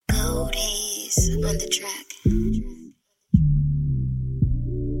Breeze on the track.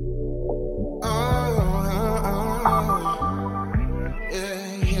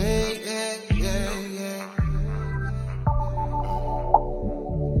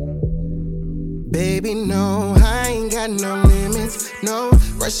 Baby, no, I ain't got no limits. No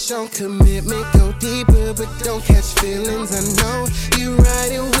rush on commitment. Go deeper, but don't catch feelings. I know you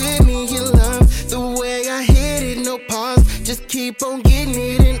riding with me. You love the way I hit it. No pause, just keep on getting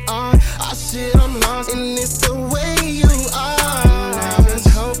it in all. Oh shit, I'm lost, and it's the way you are. I was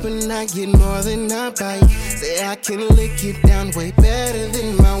hoping I get more than a bite. Say I can lick it down way better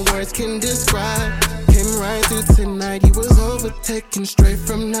than my words can describe. Came right through tonight, you was overtaken straight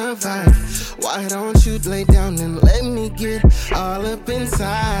from the vibe. Why don't you lay down and let me get all up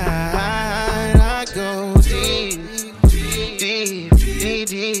inside? I go deep, deep, deep,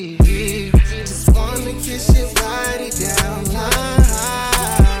 deep, deep. Just wanna kiss your body down line.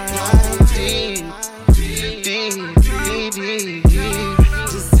 Deep, deep, deep, deep, deep.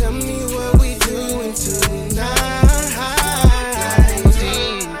 Just tell me what we doing tonight.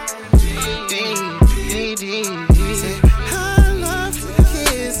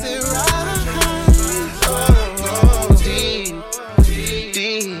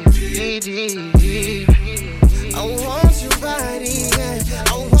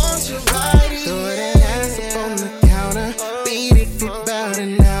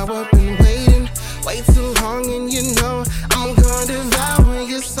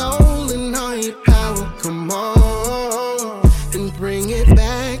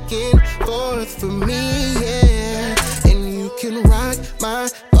 For me, yeah, and you can rock my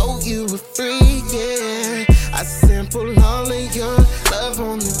boat, you were free, yeah. I sample all of your love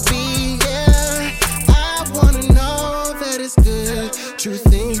on the beat, yeah. I wanna know that it's good, true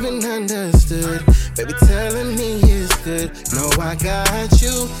things been understood. Baby telling me it's good, no, I got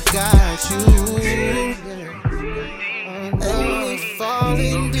you, got you. Let me fall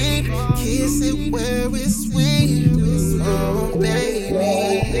in deep, kiss it where it's sweet, oh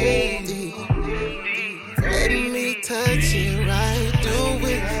baby. Touch it right, do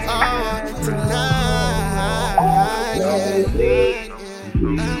it all tonight. Yeah.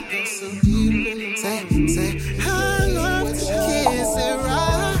 I go so deep, say, I love to kiss it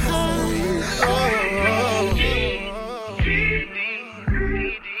right.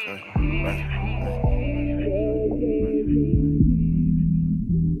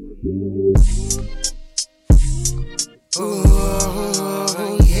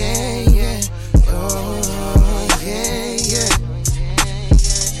 Oh, yeah, yeah.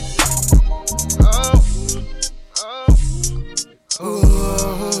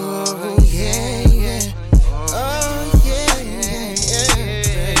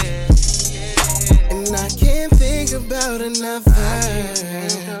 About another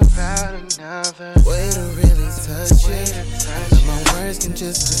way to really touch it. And my words can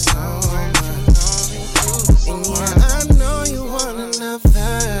just disarm. And yeah, I know you want another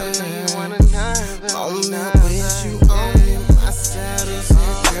moment with you on it. My saddle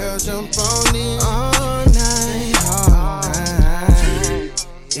said, girl, jump on it all night,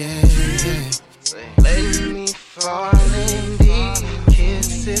 yeah, yeah. Let me fall in deep,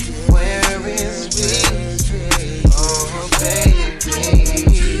 kiss it where it's sweet.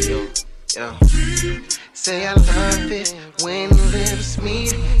 Yeah. Say I love it when lips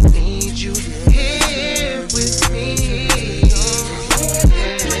meet. Need you here with me. Yeah.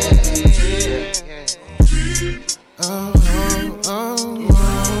 Oh, oh, oh,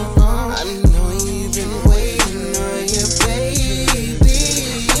 oh. I know you've been waiting on your baby.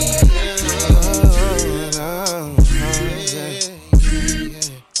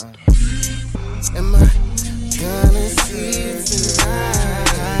 Am I gonna see you tonight?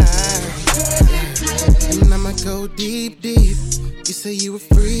 And I'ma go deep, deep. You say you were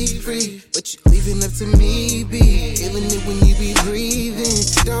free, free, but you're leaving up to me, be feeling it when you be breathing.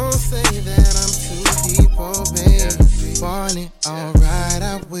 Don't say that I'm too deep, oh babe. Want it, alright,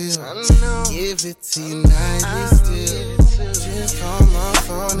 I will. Give it to you nightly still. Just call my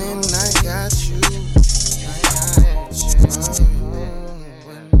phone and I got you.